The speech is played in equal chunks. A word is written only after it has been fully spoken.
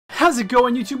How's it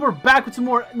going, YouTube? We're back with some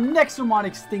more Nexomon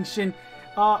Extinction.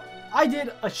 I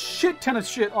did a shit ton of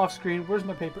shit off screen. Where's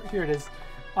my paper? Here it is.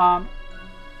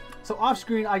 So off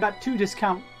screen, I got 2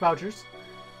 discount vouchers.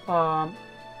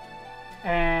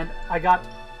 And I got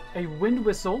a wind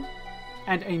whistle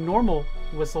and a normal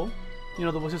whistle. You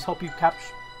know, the whistles help you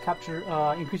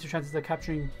increase your chances of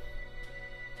capturing.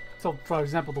 So, for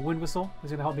example, the wind whistle is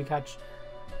going to help me catch,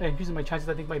 increasing my chances,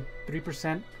 I think, by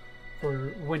 3%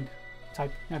 for wind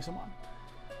type Nexomon.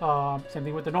 Same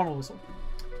thing with the normal whistle.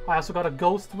 I also got a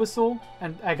ghost whistle,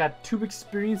 and I got 2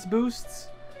 experience boosts.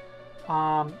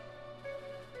 Let's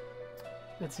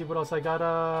see what else. I got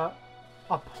a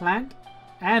plant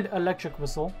and electric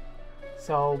whistle,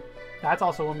 so that's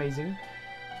also amazing.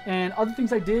 And other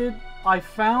things I did, I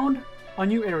found a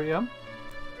new area,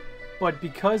 but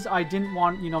because I didn't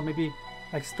want, you know, maybe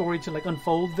like story to like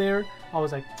unfold there, I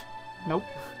was like, nope,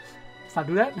 let's not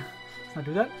do that. Let's not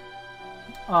do that.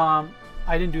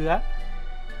 I didn't do that.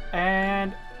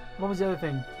 And what was the other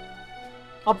thing?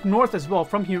 Up north as well.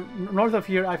 From here, north of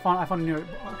here, I found a new.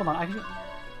 Hold on,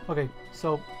 okay,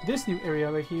 so this new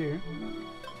area right here.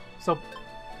 So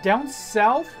down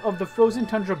south of the frozen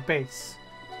tundra base,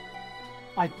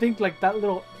 I think like that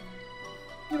little,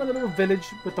 you know, the little village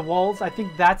with the walls. I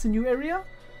think that's a new area.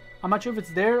 I'm not sure if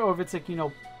it's there or if it's like, you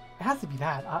know, it has to be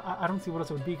that. I don't see what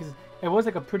else it would be, because it was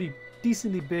like a pretty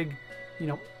decently big, you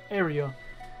know, area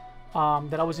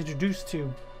that I was introduced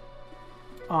to.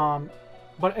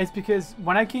 But it's because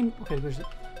when I came, okay, where's it?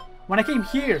 When I came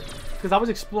here, because I was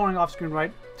exploring off screen,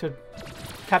 right, to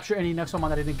capture any Nexomon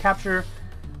that I didn't capture,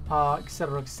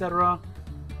 etc.,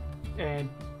 and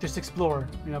just explore,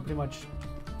 you know, pretty much.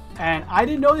 And I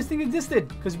didn't know this thing existed,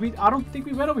 because I don't think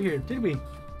we went over here, did we?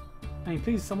 I mean,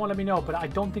 please, someone let me know, but I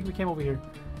don't think we came over here.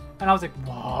 And I was like,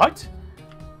 what?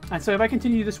 And so if I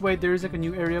continue this way, there is like a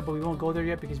new area, but we won't go there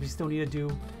yet because we still need to do,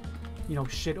 you know,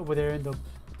 shit over there in the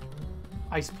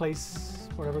ice place,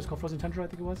 whatever it's called, frozen tundra, I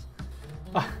think it was.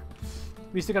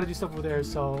 We still gotta do stuff over there,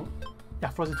 so yeah,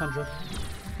 frozen tundra.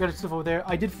 We gotta do stuff over there.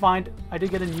 I did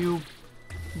get a new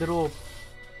little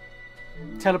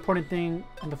teleporting thing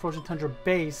in the frozen tundra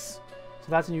base, so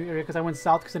that's a new area, because I went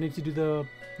south because I need to do the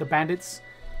bandits,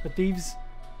 the thieves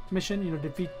mission, you know,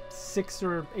 defeat 6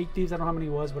 or 8 thieves, I don't know how many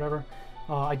it was, whatever.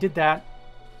 I did that,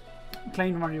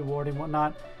 claimed my reward and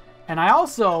whatnot. And I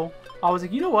was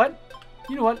like, you know what,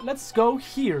 let's go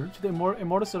here to the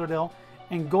Immortal Citadel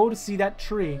and go to see that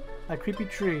tree, that creepy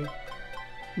tree.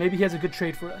 Maybe he has a good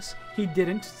trade for us. He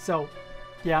didn't, so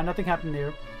yeah, nothing happened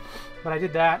there. But I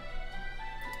did that,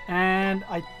 and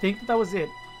I think that was it.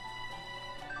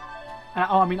 And,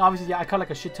 oh, I mean, obviously, yeah, I caught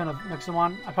like a shit ton of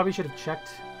Nexomon. I probably should have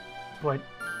checked, but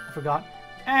I forgot.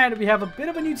 And we have a bit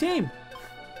of a new team.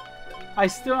 I'm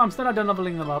still not done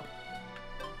leveling them up.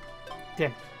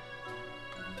 Damn.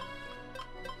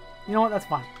 You know what? That's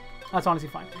fine. That's honestly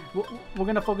fine. We're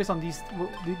gonna focus on these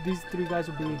 3 guys.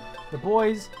 Will be the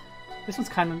boys. This one's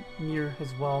kind of near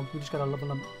as well. We just gotta level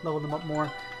them up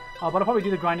more. But I'll probably do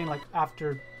the grinding like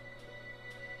after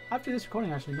this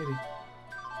recording, actually, maybe.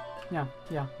 Yeah,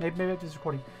 maybe after this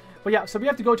recording. But yeah, so we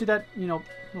have to go to that. You know,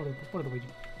 what are the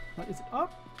wages? Is it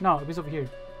up? No, it was over here.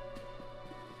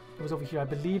 It was over here. I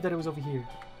believe that it was over here.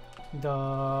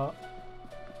 The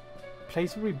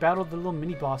place where we battled the little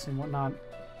mini boss and whatnot.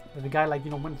 The guy, like,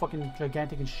 you know, went fucking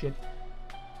gigantic and shit.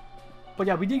 But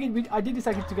yeah, I did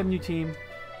decide to get a new team.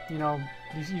 You know,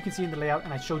 you can see in the layout,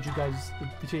 and I showed you guys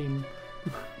the team.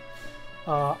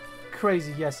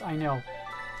 Crazy, yes, I know.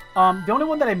 The only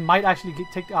one that I might actually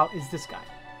take out is this guy.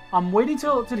 I'm waiting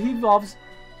till he evolves,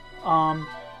 because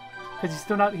he's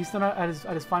still not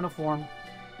at his final form.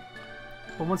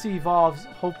 But once he evolves,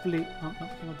 hopefully,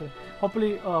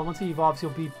 once he evolves, he'll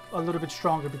be a little bit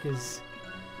stronger, because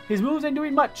his moves ain't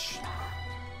doing much.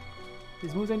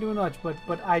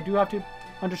 But I do have to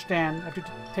understand, I have to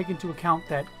take into account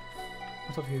that,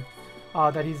 what's up here?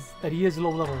 That he is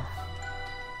low level.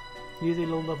 He is a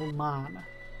low level man.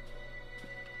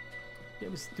 It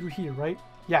was through here, right?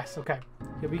 Yes, okay.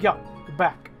 Here we go. We're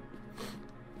back.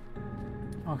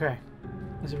 Okay.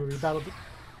 This is where we battled.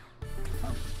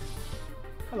 Oh.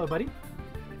 Hello, buddy.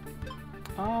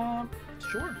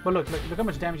 Sure. But look how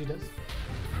much damage he does.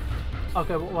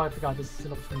 Okay, well, I forgot, this is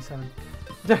level 27.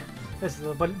 This is,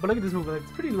 but look at this move, it's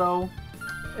pretty low.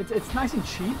 It's nice and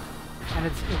cheap, and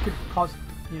it could cause,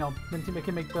 you know, it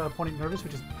can make the opponent nervous,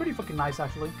 which is pretty fucking nice,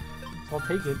 actually. So I'll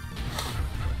take it.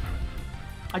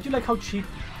 I do like how cheap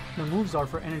the moves are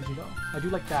for energy, though. I do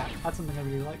like that. That's something I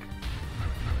really like.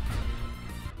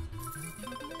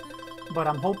 But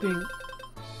I'm hoping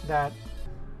that,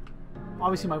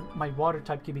 obviously my water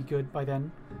type can be good by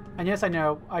then. And yes, I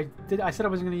know, I said I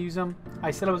wasn't going to use them. I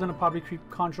said I was going to probably creep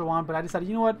Contra on, but I decided,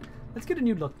 you know what? Let's get a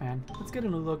new look, man. Let's get a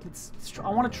new look. I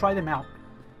want to try them out,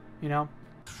 you know?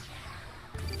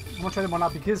 I want to try them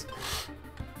out because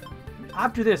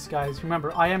after this, guys,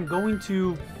 remember, I am going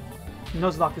to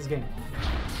Nuzlocke this game.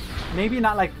 Maybe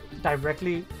not like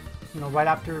directly, you know, right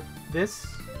after this,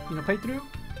 you know, playthrough,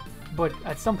 but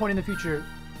at some point in the future,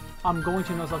 I'm going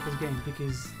to Nuzlocke this game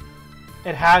because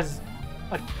it has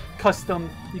a custom,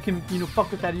 you can, you know,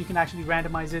 fuck with that and you can actually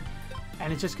randomize it,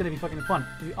 and it's just gonna be fucking fun.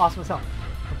 It'll be awesome as hell.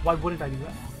 Like, why wouldn't I do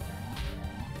that?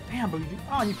 Damn, bro,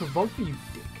 oh, you provoked me, you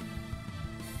dick.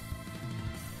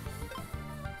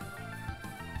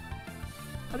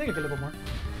 I think I could live more.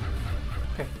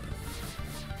 Okay.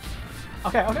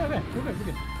 Okay. We're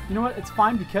good. You know what? It's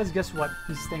fine because guess what?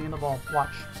 He's staying in the ball.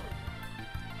 Watch.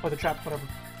 Or the trap, whatever.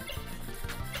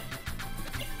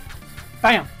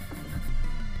 Bam!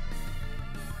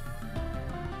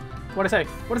 What'd I say?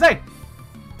 What'd I say?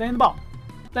 Stay in the ball.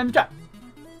 Stay in the trap.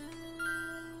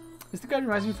 This guy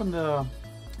reminds me from the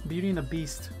Beauty and the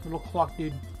Beast. The little clock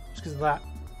dude. Just because of that.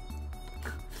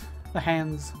 The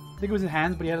hands. I think it was his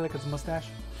hands, but he had like his mustache.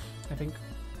 I think.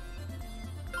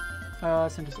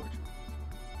 Center storage.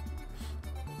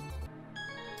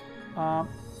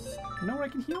 You know where I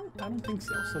can heal? I don't think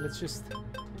so. So let's just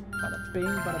bada bing,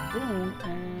 bada boom,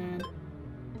 and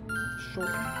short.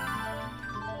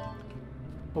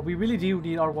 But we really do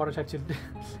need our water type to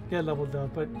get leveled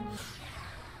up. But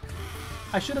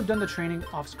I should have done the training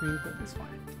off screen, but it's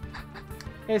fine.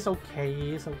 It's okay.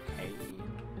 It's okay.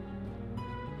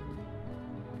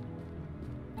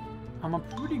 I'm a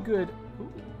pretty good.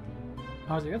 Ooh.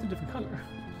 I was like, that's a different color.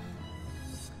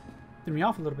 Threw me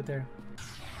off a little bit there.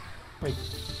 Wait,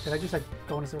 did I just like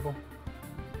go in a circle?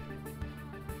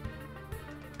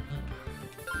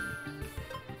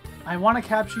 I want to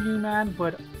capture you, man,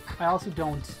 but I also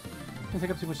don't. It's gonna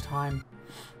take up too much time.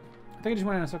 I think I just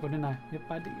went in a circle, didn't I? Yep,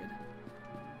 I did.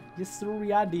 Yes,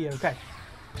 sir, I did. Okay.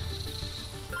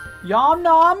 Yom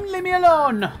nom, leave me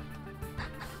alone.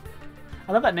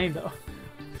 I love that name though,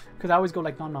 because I always go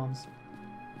like nom noms.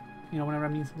 You know, whenever I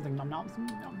mean something, nom noms,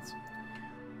 nom noms.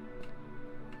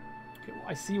 Okay, well,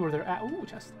 I see where they're at. Ooh,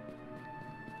 chest.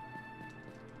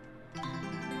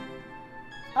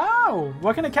 Oh,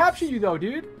 why can I capture you though,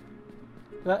 dude?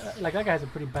 Like that guy has a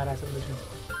pretty badass evolution.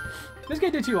 This guy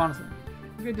did too, honestly.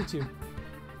 This guy did too.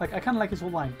 Like I kind of like his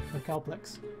whole line, like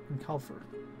Calplex and Calfer.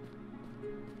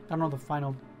 I don't know the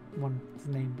final one's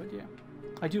name, but yeah,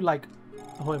 I do like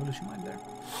the whole evolution line there.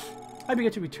 I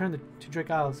get to return to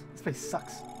Drake Isles. This place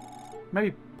sucks.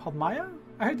 Maybe Palmaya?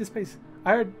 I heard this place.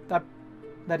 I heard that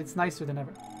it's nicer than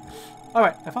ever.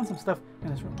 Alright, I found some stuff in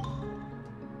this room.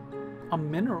 A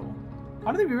mineral. I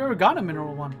don't think we've ever gotten a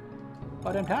mineral one.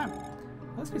 By damn time.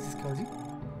 Well, this place is cozy.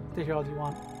 Stay here all you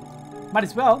want. Might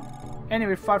as well.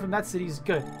 Anyway, far from that city is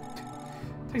good.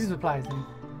 Take some supplies, then.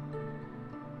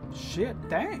 Shit,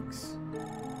 thanks.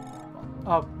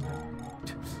 Oh.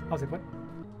 I was like, what?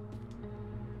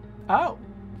 Oh.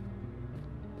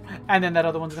 And then that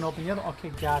other one's gonna open the other. Okay,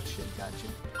 gotcha.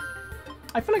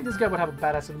 I feel like this guy would have a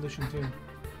badass evolution too.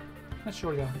 Not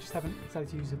sure though. I just haven't decided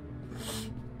to use it.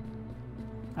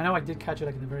 I know I did catch it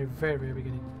like in the very, very, very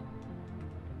beginning.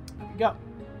 There we go.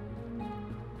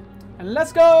 And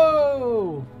let's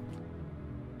go!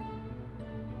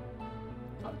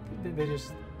 Oh, they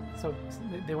just... So,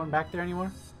 they weren't back there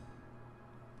anymore?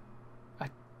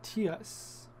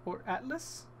 Atias. Or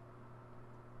Atlas?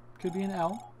 Could be an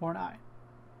L or an I.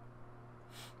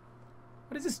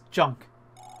 What is this junk?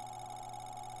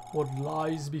 What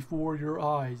lies before your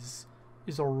eyes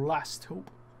is our last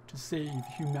hope to save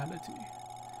humanity.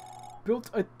 Built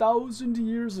 1,000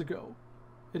 years ago,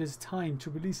 it is time to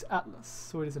release Atlas.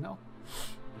 So it is an L.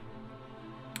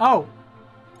 Oh!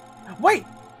 Wait!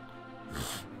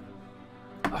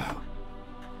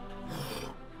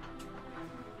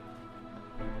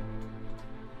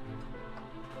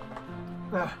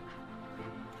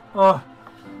 I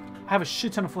have a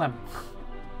shit ton of phlegm.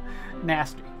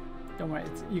 Nasty. Don't worry,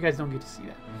 you guys don't get to see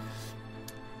that.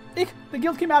 Ick! The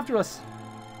guild came after us!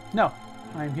 No,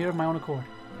 I am here of my own accord.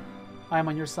 I am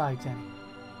on your side, Danny.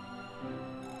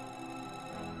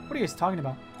 What are you guys talking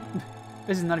about?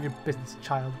 This is none of your business,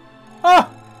 child. Ah!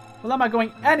 Well, I'm not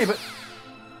going any but...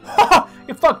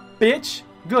 You fuck, bitch!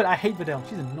 Good, I hate Videl.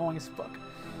 She's annoying as fuck.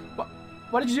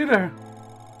 What did you do to her?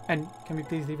 And can we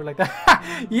please leave her like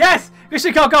that? Yes! Good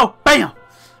shit, go! Bam!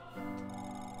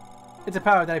 It's a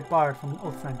power that I borrowed from an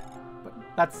old friend. But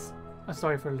that's a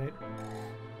story for later.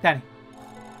 Danny.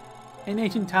 In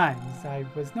ancient times, I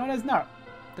was known as Nara,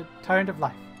 the tyrant of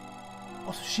life.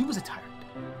 Also, she was a tyrant.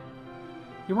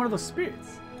 You're one of those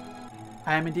spirits.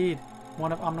 I am indeed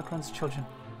one of Omnicron's children.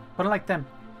 But unlike them,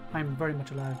 I am very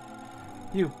much alive.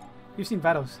 You've seen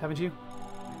Vados, haven't you?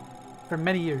 For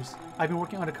many years, I've been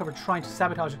working undercover trying to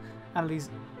sabotage Annalie's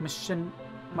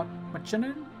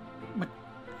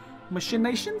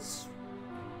machinations?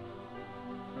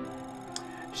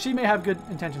 She may have good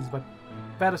intentions, but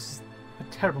Vados is a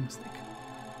terrible mistake.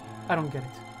 I don't get it.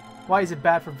 Why is it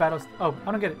bad for Vados? Oh,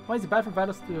 I don't get it. Why is it bad for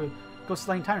Vados to go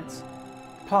slaying tyrants?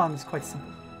 The problem is quite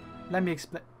simple. Let me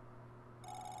explain.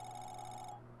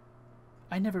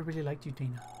 I never really liked you,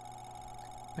 Dina.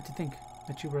 But to think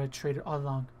that you were a traitor all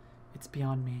along, it's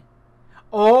beyond me.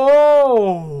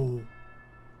 Oh!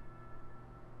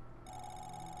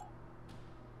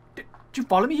 Did you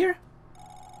follow me here?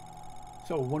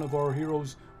 So one of our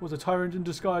heroes was a tyrant in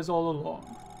disguise all along.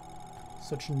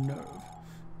 Such nerve.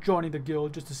 Joining the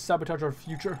guild just to sabotage our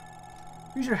future.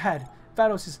 Use your head.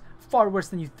 Vados is far worse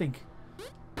than you think.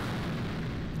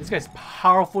 This guy's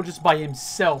powerful just by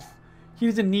himself. He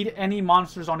doesn't need any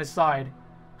monsters on his side.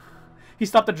 He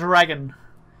stopped the dragon.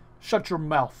 Shut your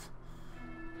mouth.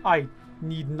 I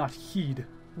need not heed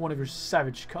one of your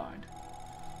savage kind.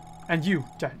 And you,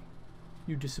 Danny,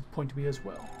 you disappoint me as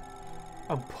well.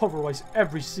 I'll pulverize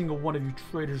every single one of you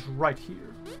traitors right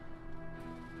here.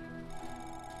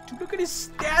 Dude, look at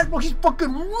his stats, bro. He's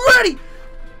fucking ready!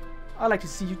 I'd like to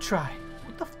see you try.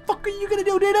 What the fuck are you gonna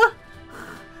do, Dana?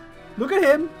 Look at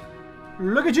him.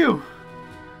 Look at you.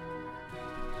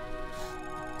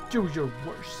 Do your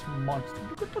worst, monster.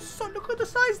 Look at the sun. Look at the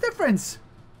size difference.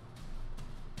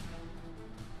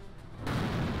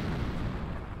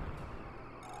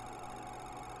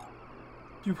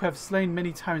 You have slain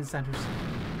many tyrant Sanders.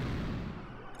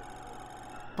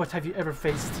 But have you ever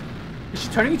faced? Is she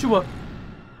turning into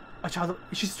a child?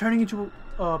 She's turning into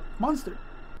a monster.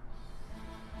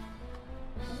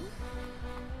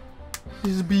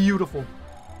 This is beautiful.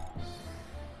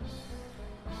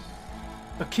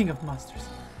 The king of monsters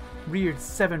reared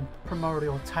 7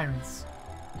 primordial tyrants.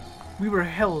 We were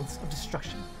heralds of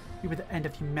destruction. We were the end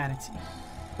of humanity.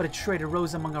 But a traitor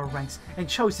rose among our ranks and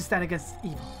chose to stand against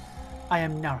evil. I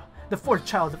am Nara, the 4th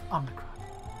child of Omnicron.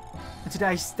 And today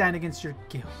I stand against your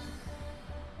guild.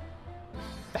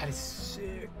 That is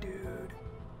sick, dude.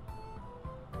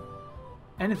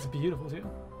 And it's beautiful, too.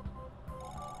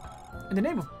 In the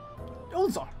name of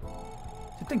Elzar,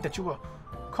 to think that you were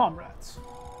comrades.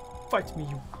 Fight me,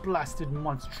 you blasted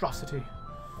monstrosity.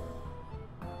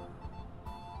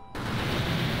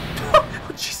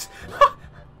 Oh, jeez.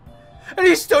 And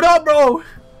he stood up, bro!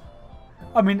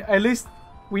 I mean, at least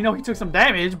we know he took some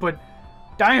damage, but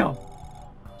damn.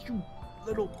 You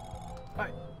little...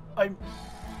 I'm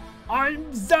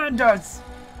Xanders!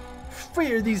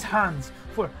 Fear these hands,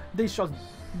 for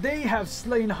they have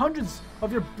slain hundreds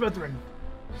of your brethren.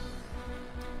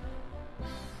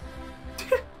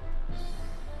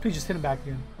 Please just hit him back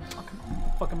again. Oh, come on.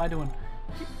 What the fuck am I doing?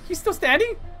 He's still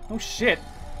standing? Oh shit.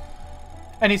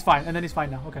 And he's fine. And then he's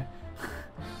fine now. Okay.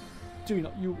 Do you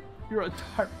know, you're a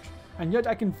tyrant. And yet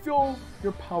I can feel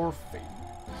your power fading.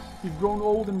 You've grown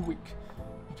old and weak.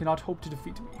 You cannot hope to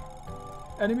defeat me.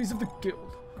 Enemies of the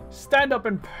guild, stand up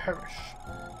and perish.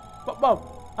 But,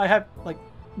 well, I have, like,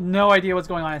 no idea what's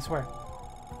going on, I swear.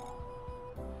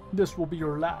 This will be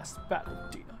your last battle,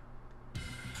 Dina.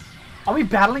 Are we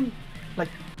battling, like,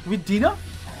 with Dina?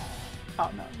 Oh,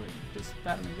 no, we're just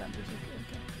battling Xanders.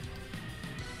 Okay.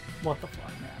 What the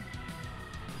fuck, man?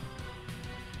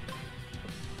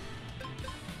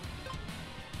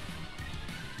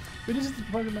 Reduces the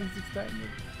Pokemon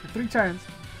for 3 turns.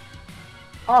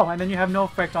 Oh, and then you have no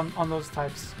effect on those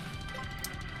types.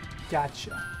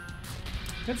 Gotcha.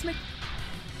 Let's make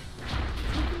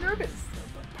you nervous.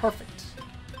 Perfect.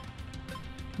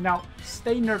 Now,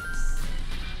 stay nervous.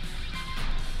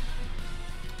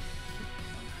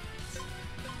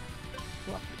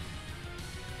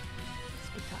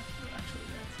 Spectacular, actually.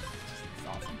 It's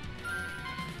awesome.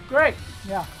 Great.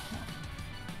 Yeah.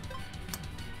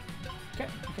 Okay.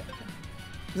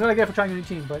 This is what I get for trying a new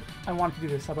team, but I wanted to do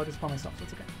this. How about this by myself? So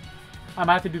it's okay. I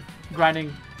might have to do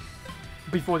grinding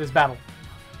before this battle.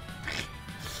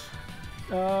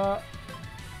 And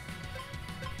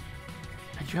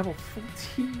you have a full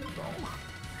team, bro.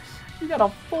 You got a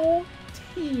full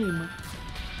team.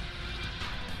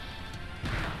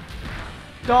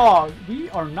 Dog, we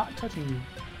are not touching you.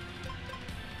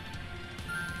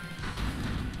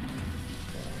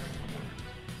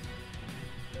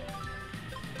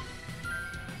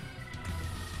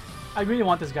 I really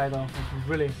want this guy though. I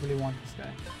really, really want this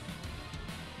guy.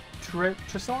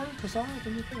 Tresar? I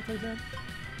think it's like that.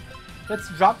 Let's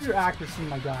drop your accuracy,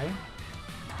 my guy.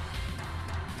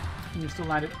 And you still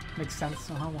land it. Makes sense.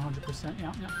 100%.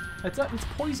 Yeah, yeah. It's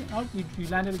poison. Oh, you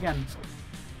landed again.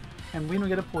 And we don't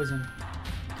get a poison.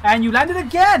 And you landed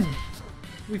again!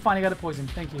 We finally got a poison.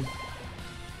 Thank you.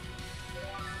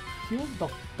 Heal the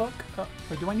fuck up.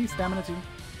 Wait, do I need stamina too?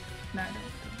 Nah, I don't.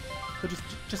 So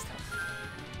just health.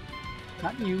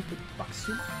 Not you, but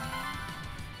Baksu.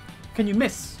 Can you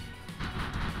miss?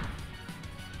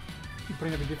 You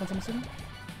putting up your defense, I'm assuming?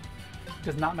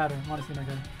 Does not matter, honestly, my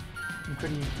guy. I'm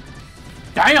critting you.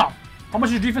 Damn! How much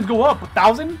did your defense go up?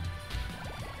 1,000?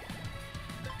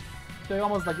 They're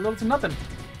almost like little to nothing.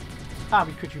 Ah,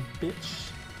 we crit you,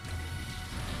 bitch.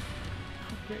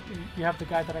 Okay, you have the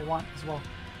guy that I want as well.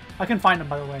 I can find him,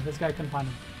 by the way. This guy can find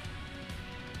him.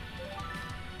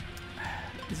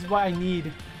 This is why I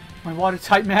need my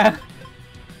watertight man.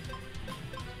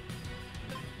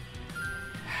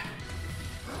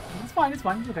 It's fine, it's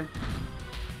fine, it's okay.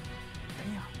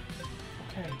 Damn.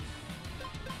 Okay.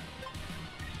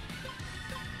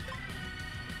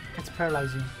 Let's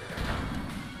paralyze you.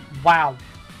 Wow.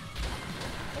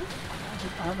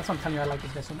 That's what I'm telling you, I like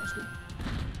this guy so much, dude.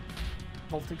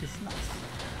 Voltic is nuts.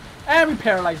 And we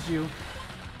paralyzed you.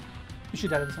 You should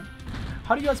die to this one.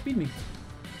 How do you outspeed me?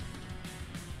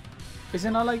 Is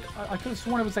it not like... I could have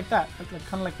sworn it was like that. Like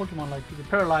kind of like Pokemon, like if you're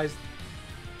paralyzed,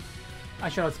 I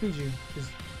should outspeed you, because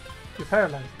you're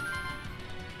paralyzed.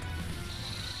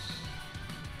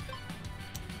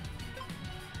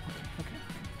 Okay.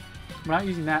 We're not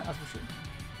using that, that's for sure.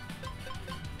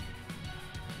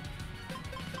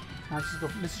 Now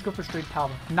let's just go for straight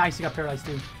power. Nice, he got paralyzed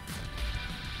too.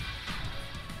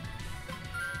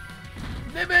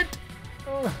 Limit!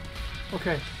 Oh.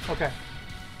 Okay.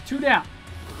 2 down.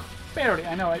 Barely,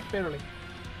 I know, right? Barely.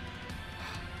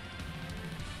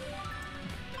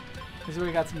 This is where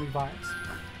we got some revives.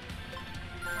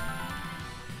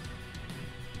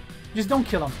 Just don't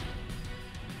kill him.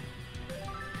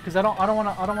 Because I don't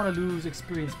wanna lose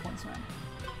experience points, man.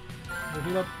 We'll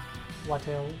heal up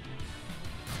Wattel.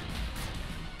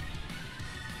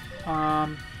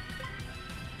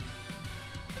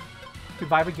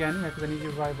 Revive again, because I need to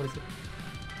revive, what is it?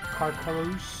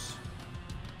 Carcaros.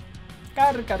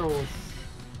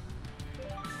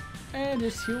 And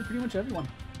just heal pretty much everyone.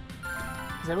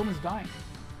 Because everyone's dying.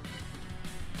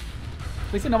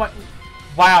 At least I know my...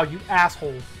 Wow, you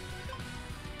asshole.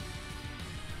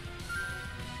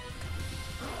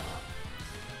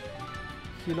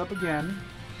 Heal up again.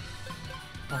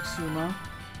 Maxuma.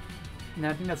 And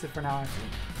I think that's it for now, actually.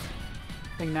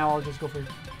 I think now I'll just go for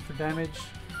damage.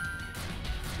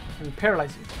 And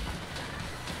paralyze you.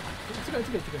 It's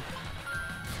okay.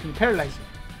 Can paralyze you.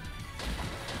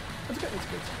 It's good.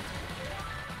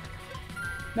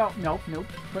 No.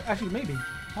 But actually, maybe.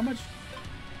 How much?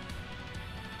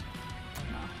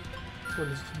 No. Let's go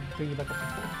just bring you back up to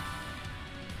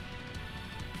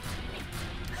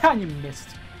 4. And you missed.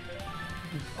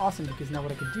 It's awesome, because now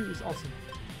what I can do is also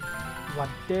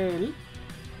Waddell.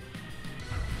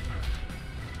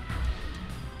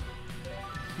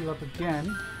 Heal up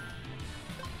again.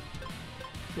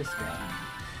 This guy.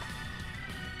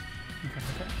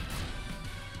 Okay.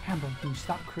 Hambo, can you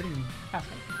stop critting me?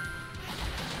 Asshole.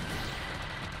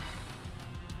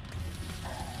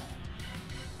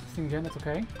 This thing again, that's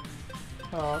okay.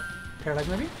 Paralyze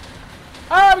maybe?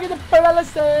 Ah, we get the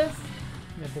paralysis!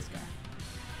 Yeah, this guy.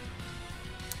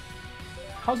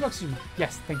 How's Roxuma?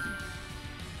 Yes, thank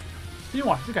you. You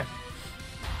want? It's okay.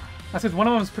 That's because one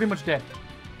of them is pretty much dead.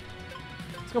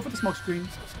 Let's go for the smoke screen.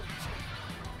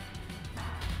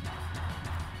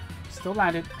 Still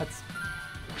landed. That's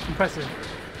impressive.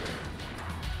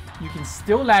 You can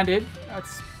still land it.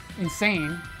 That's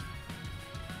insane.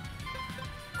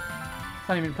 It's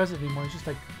not even impressive anymore. It's just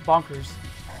like bonkers.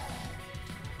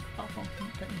 Oh, okay.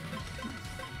 Thank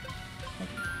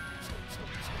you.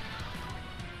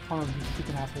 Oh no, he's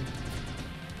an asshole.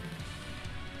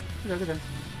 Okay.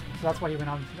 So that's why he went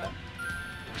on to that.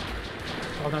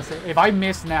 I was gonna say, if I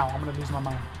miss now, I'm gonna lose my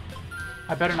mind.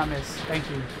 I better not miss. Thank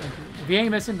you. If you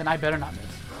ain't missing, then I better not miss.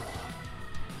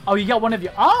 Oh, you got one of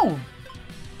your own!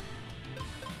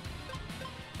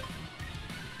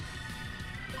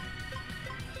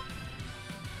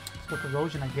 Let's go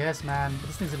corrosion, I guess, man. But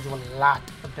this thing's gonna do a lot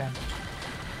of damage.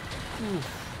 Oof.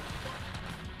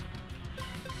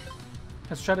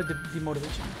 Let's try to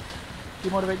demotivate you.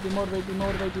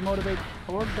 Demotivate.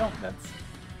 Or don't. That's...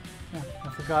 Yeah, I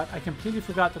forgot. I completely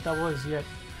forgot that was yet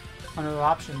another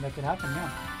option that could happen, yeah.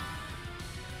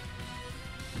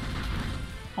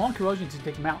 I want corrosion to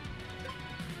take him out.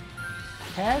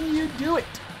 Can you do it?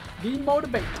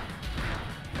 Demotivate.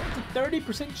 It's a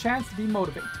 30% chance to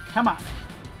demotivate. Come on.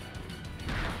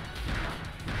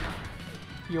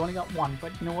 You only got one,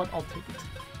 but you know what? I'll take it.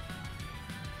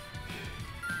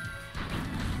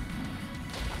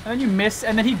 And then you miss,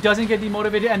 and then he doesn't get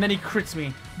demotivated, and then he crits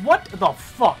me. What the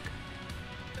fuck?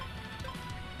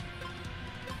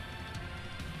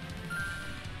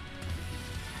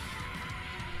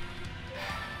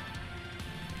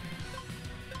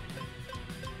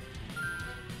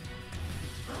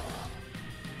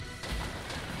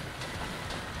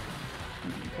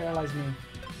 Paralyze me.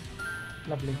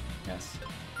 Lovely. Yes.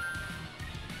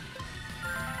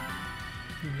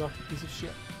 You lucky piece of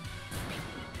shit.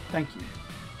 Thank you.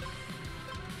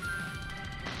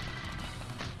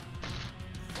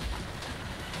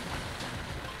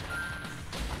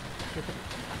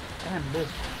 Damn,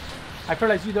 live. I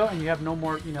paralyze you though, and you have no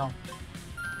more, you know.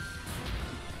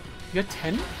 You had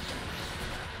 10? You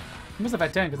must have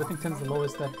had 10, because I think 10 is the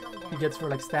lowest that he gets for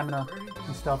like stamina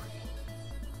and stuff.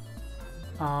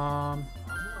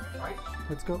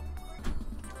 Let's go.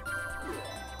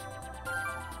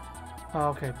 Oh,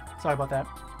 okay, sorry about that.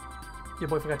 Your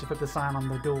boy forgot to put the sign on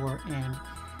the door, and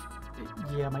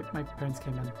yeah, my parents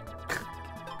came in.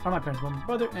 Or my parents, my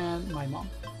brother and my mom.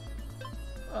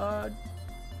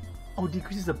 Oh,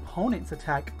 decreases opponent's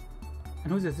attack.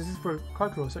 And who's this? This is for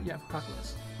Karkuros. So yeah, for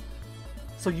Karkuros.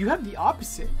 So you have the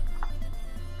opposite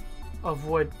of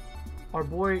what our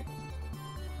boy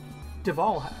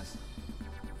Deval has.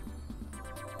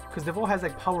 Because Deval has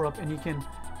like power up, and he can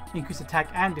increase attack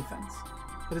and defense.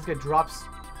 But this guy drops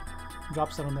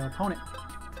that on the opponent,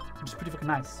 which is pretty fucking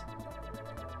nice.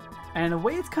 And in a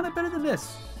way, it's kind of better than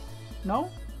this. No?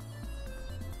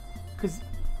 Because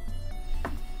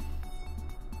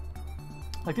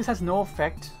like this has no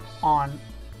effect on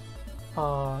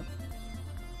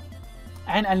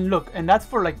and look, and that's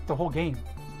for like the whole game.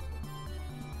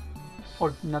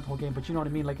 Or not the whole game, but you know what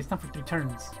I mean, like it's not for 3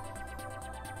 turns.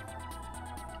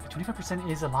 25%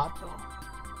 is a lot though.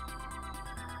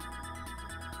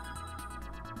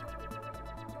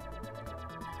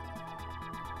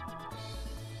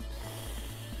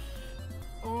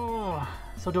 Oh,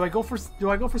 so do I go for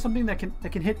something that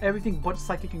can hit everything but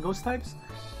psychic and ghost types,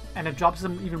 and it drops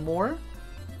them even more,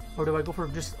 or do I go for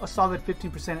just a solid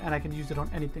 15% and I can use it on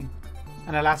anything,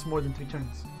 and I last more than 3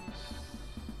 turns?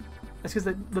 That's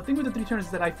because the thing with the 3 turns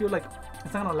is that I feel like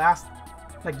it's not gonna last.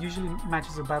 Like usually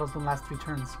matches or battles don't last 3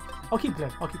 turns. I'll keep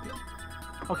playing. I'll keep playing.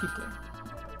 I'll keep playing.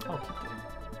 I'll keep playing.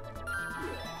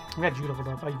 We got Jude leveled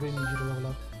up. I really need you to level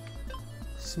up.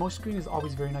 Smoke screen is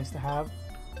always very nice to have.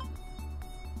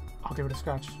 I'll get rid of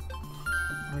Scratch.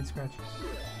 I need Scratch.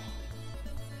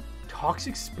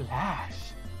 Toxic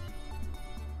Splash.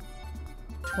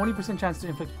 20% chance to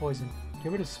inflict poison.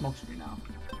 Get rid of Smoke screen now,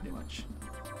 pretty much.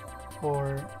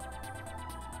 Or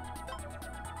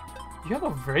you have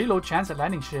a very low chance at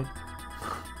landing shit.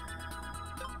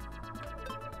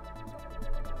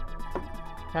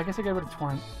 Yeah, I guess I get rid of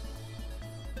Torrent.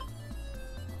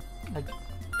 Like,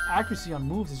 accuracy on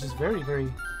moves is just very,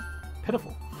 very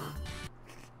pitiful.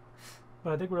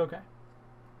 But I think we're okay.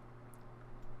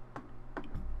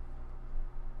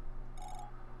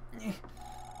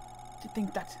 To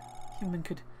think that human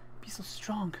could be so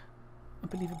strong,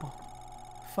 unbelievable,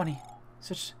 funny,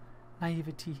 such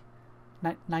naivety.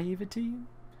 Naivety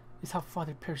is how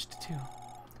Father perished too.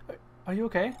 Are you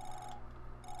okay?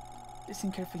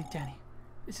 Listen carefully, Danny.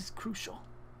 This is crucial.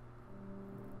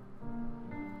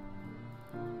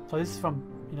 So this is from,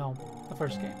 you know, the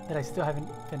first game that I still haven't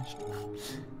finished.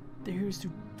 The heroes who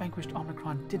vanquished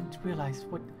Omicron didn't realize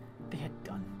what they had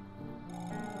done.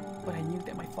 But I knew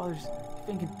that my father's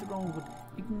vacant throne would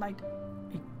ignite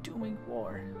a dooming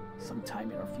war sometime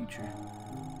in our future.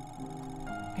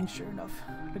 And sure enough,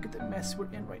 look at the mess we're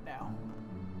in right now.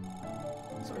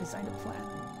 So I designed a plan.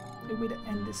 A way to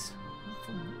end this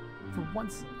for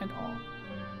once and all.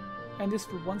 End this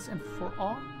for once and for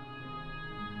all?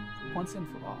 Once and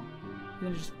for all. And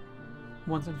then just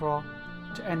once and for all.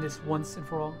 To end this once and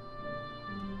for all.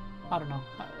 I don't know.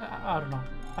 I don't know.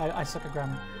 I suck at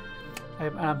grammar.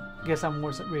 I guess I'm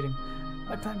worse at reading.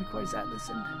 My plan requires Atlas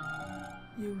and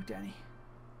you, Danny.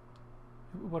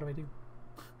 What do I do?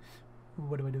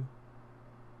 What do I do?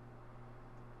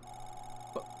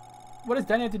 What does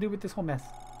Danny have to do with this whole mess?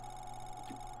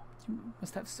 You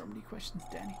must have so many questions,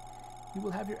 Danny. You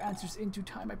will have your answers in due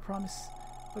time, I promise.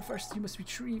 But first, you must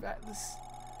retrieve Atlas.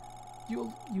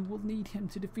 You will need him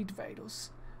to defeat Vados.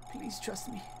 Please trust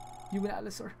me. You and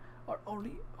Atlas are our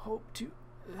only hope to...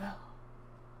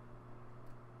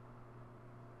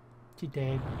 She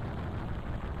dead.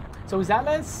 So is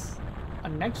Atlas a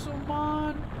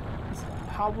Nexomon? Is it a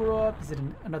power-up? Is it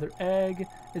another egg?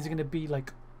 Is it going to be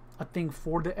like a thing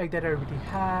for the egg that I already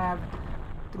have?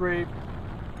 3,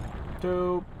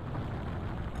 2,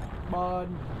 Nexomon.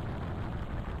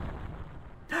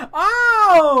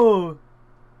 Oh!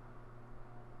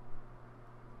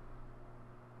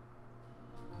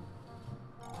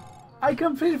 I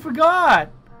completely forgot!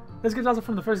 This guy's also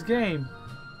from the first game.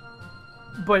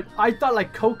 But I thought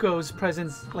like Coco's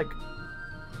presence like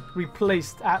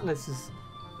replaced Atlas's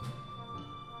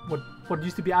what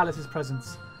used to be Atlas's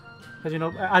presence. Because you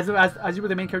know, as you were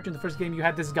the main character in the first game, you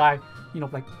had this guy, you know,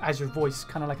 like as your voice,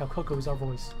 kind of like how Coco is our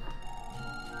voice.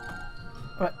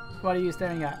 What are you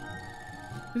staring at?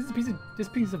 This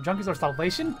piece of junk is our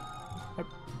salvation?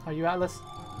 Are you Atlas?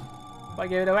 I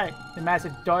gave it away. The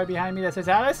massive door behind me that says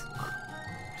Atlas?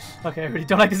 Okay, I really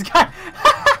don't like this guy.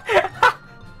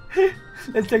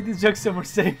 Let's take this junk somewhere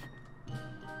safe.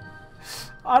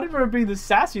 I don't remember being this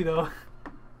sassy though.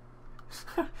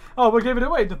 Oh, we gave it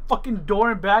away. The fucking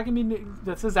door and bag, I mean,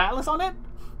 that says Atlas on it?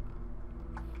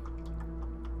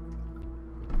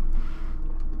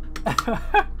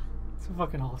 It's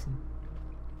fucking awesome.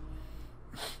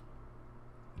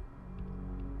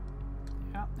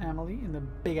 Yeah, Emily in the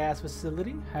big ass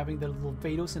facility, having their little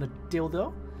Vados and a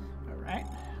dildo. Alright.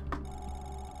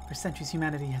 For centuries,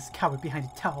 humanity has cowered behind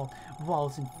the tall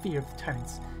walls in fear of the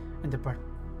tyrants and the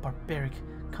barbaric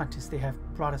contest they have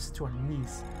brought us to our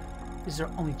knees. This is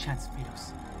our only chance,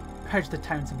 Vados. Purge the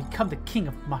tyrants and become the king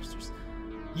of monsters.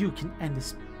 You can end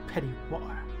this petty war.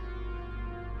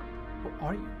 Who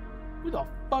are you? Who the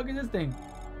fuck is this thing?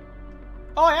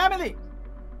 Oh, Emily!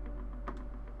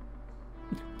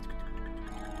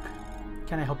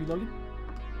 Can I help you, Logan?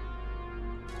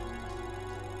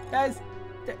 Guys,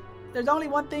 there's only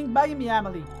one thing bugging me,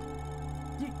 Emily.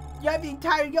 You have the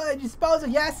entire girl at your disposal,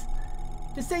 yes?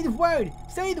 Just say the word.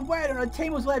 Say the word and our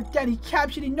tables will have Danny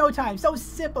captured in no time. So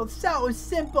simple, so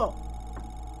simple.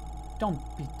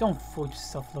 Don't fool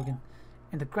yourself, Logan.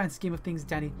 In the grand scheme of things,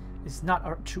 Danny is not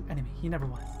our true enemy. He never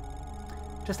was.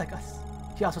 Just like us,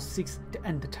 he also seeks to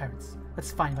end the tyrants.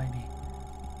 That's fine by me.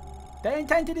 They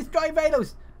intend to destroy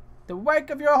Vados, the work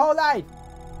of your whole life.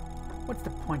 What's the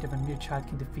point if a mere child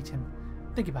can defeat him?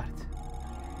 Think about it.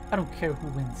 I don't care who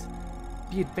wins.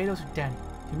 Be it Vados or Danny,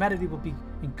 humanity will be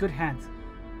in good hands.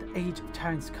 The age of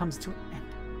tyrants comes to an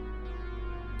end.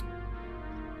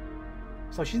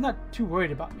 So she's not too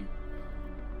worried about me.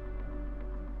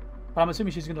 But I'm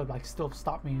assuming she's gonna like still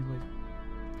stop me like,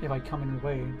 if I come in her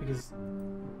way, because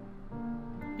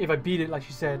if I beat it like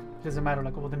she said, it doesn't matter,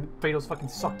 like, well then Vados fucking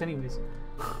sucked anyways.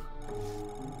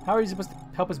 How are you supposed to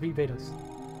help us beat Vados?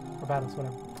 Or battles,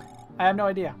 whatever. I have no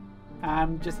idea.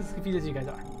 I'm just as confused as you guys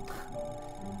are.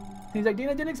 Seems like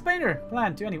Dina didn't explain her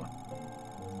plan to anyone.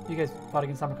 You guys fought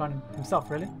against Omicron himself,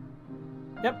 really?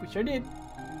 Yep, we sure did.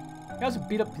 We also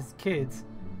beat up his kids.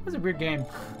 It was a weird game.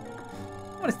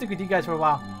 I want to stick with you guys for a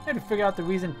while. I have to figure out the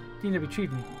reason Dina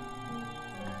retrieved me.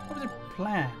 What was her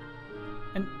plan?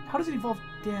 And how does it involve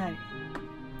Danny?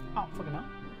 Oh, fucking hell.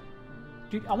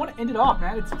 Dude, I want to end it off,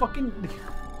 man. It's fucking...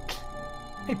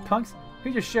 Hey, punks.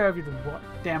 Here's your share of your what?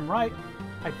 Damn right.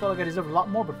 I felt like I deserved a lot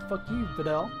more, but fuck you,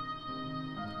 Fidel.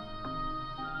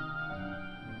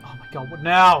 Oh my god, what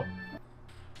now?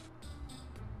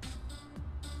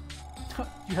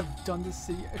 You have done this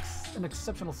city an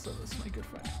exceptional service, my good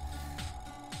friend.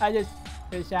 I just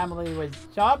wish Emily was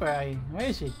sharper. Where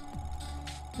is she?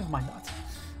 Never mind that.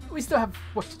 We still have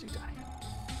work to do down here.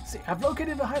 See, I've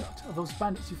located the hideout of those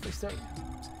bandits you faced earlier.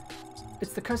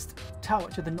 It's the cursed tower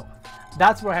to the north.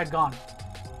 That's where I had gone.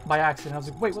 By accident. I was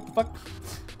like, wait, what the fuck?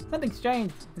 Something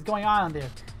strange is going on there.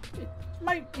 It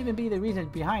might even be the reason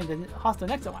behind the hostile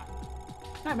Nexomon.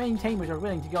 Not many tamers are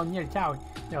willing to go near the tower,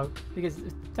 you know, because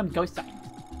some ghost signs.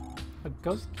 A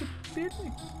ghost could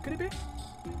it be?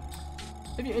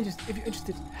 If you're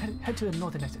interested, head to the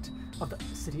northern exit of the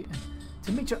city and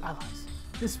to meet your allies.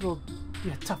 This will be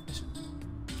a tough mission.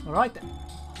 Alright then.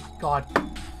 Oh my god. I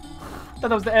thought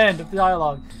that was the end of the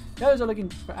dialogue. The others are looking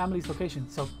for Emily's location,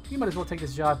 so you might as well take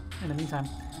this job in the meantime.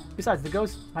 Besides, the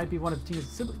ghost might be one of Tina's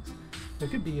siblings. There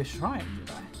could be a shrine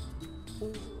nearby.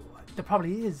 Oh, there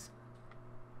probably is.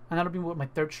 And that'll be what, my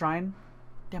third shrine?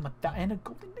 Damn, and a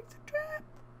golden nixon trap.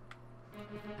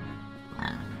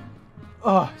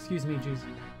 Oh, excuse me, jeez.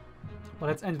 Well,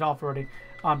 let's end it off already.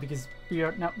 Because we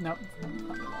are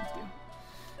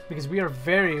because we are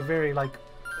very, very like,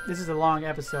 this is a long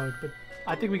episode, but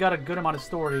I think we got a good amount of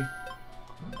story.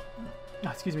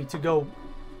 Excuse me, to go,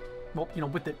 well, you know,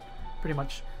 with it, pretty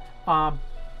much.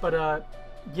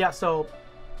 Yeah, so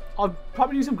I'll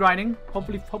probably do some grinding.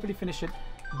 Hopefully finish it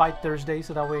by Thursday,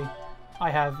 so that way I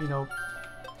have, you know,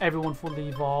 everyone fully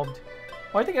evolved.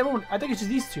 Well, I think it's just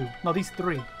these two. No, these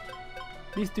three.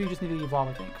 These three just need to evolve,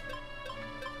 I think.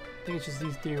 I think it's just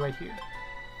these three right here.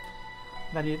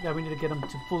 that we need to get them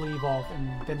to fully evolve, and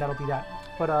then that'll be that.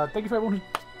 But thank you for everyone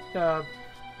who,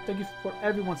 thank you for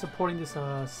everyone supporting this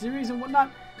series and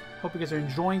whatnot. Hope you guys are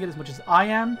enjoying it as much as I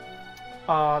am.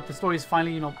 The story is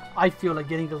finally, you know, I feel like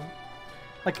getting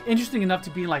like interesting enough to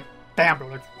be like, damn bro,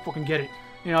 let's fucking get it,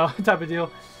 you know, type of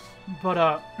deal.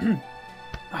 But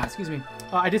excuse me,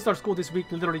 I did start school this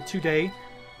week, literally today,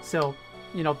 so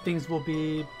you know things will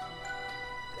be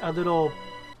a little.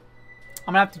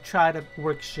 I'm gonna have to try to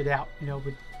work shit out, you know,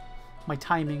 with my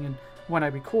timing and when I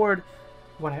record,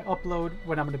 when I upload,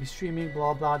 when I'm gonna be streaming,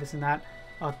 blah blah, this and that.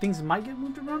 Things might get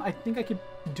moved around. I think I could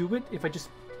do it if I just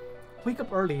wake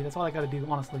up early. That's all I gotta do,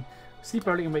 honestly. Sleep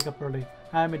early and wake up early.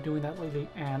 I haven't been doing that lately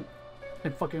and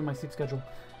been fucking with my sleep schedule.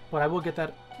 But I will get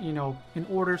that, you know, in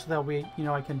order so that way, you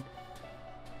know, I can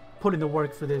put in the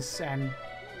work for this and,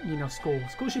 you know, school.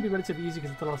 School should be relatively easy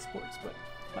because it's a lot of sports.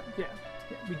 But yeah,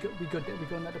 we good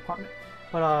in that department.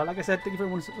 But like I said, thank you for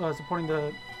everyone supporting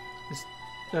this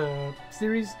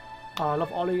series. I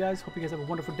love all of you guys. Hope you guys have a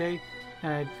wonderful day.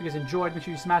 And if you guys enjoyed, make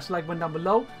sure you smash the like button down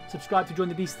below. Subscribe to join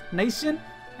the Beast Nation.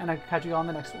 And I'll catch you on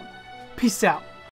the next one. Peace out.